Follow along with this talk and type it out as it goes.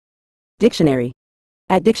Dictionary.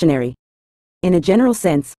 At dictionary. In a general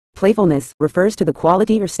sense, playfulness refers to the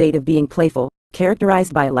quality or state of being playful,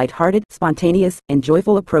 characterized by a light-hearted, spontaneous, and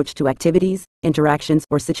joyful approach to activities, interactions,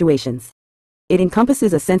 or situations. It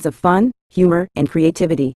encompasses a sense of fun, humor, and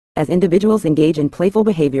creativity, as individuals engage in playful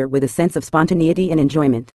behavior with a sense of spontaneity and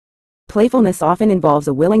enjoyment. Playfulness often involves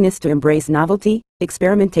a willingness to embrace novelty,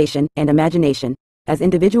 experimentation, and imagination, as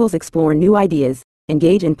individuals explore new ideas,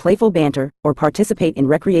 engage in playful banter, or participate in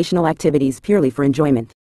recreational activities purely for enjoyment.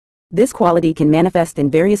 This quality can manifest in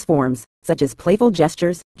various forms, such as playful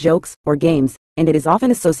gestures, jokes, or games, and it is often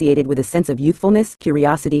associated with a sense of youthfulness,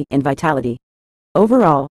 curiosity, and vitality.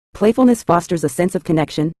 Overall, playfulness fosters a sense of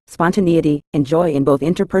connection, spontaneity, and joy in both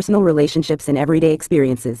interpersonal relationships and everyday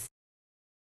experiences.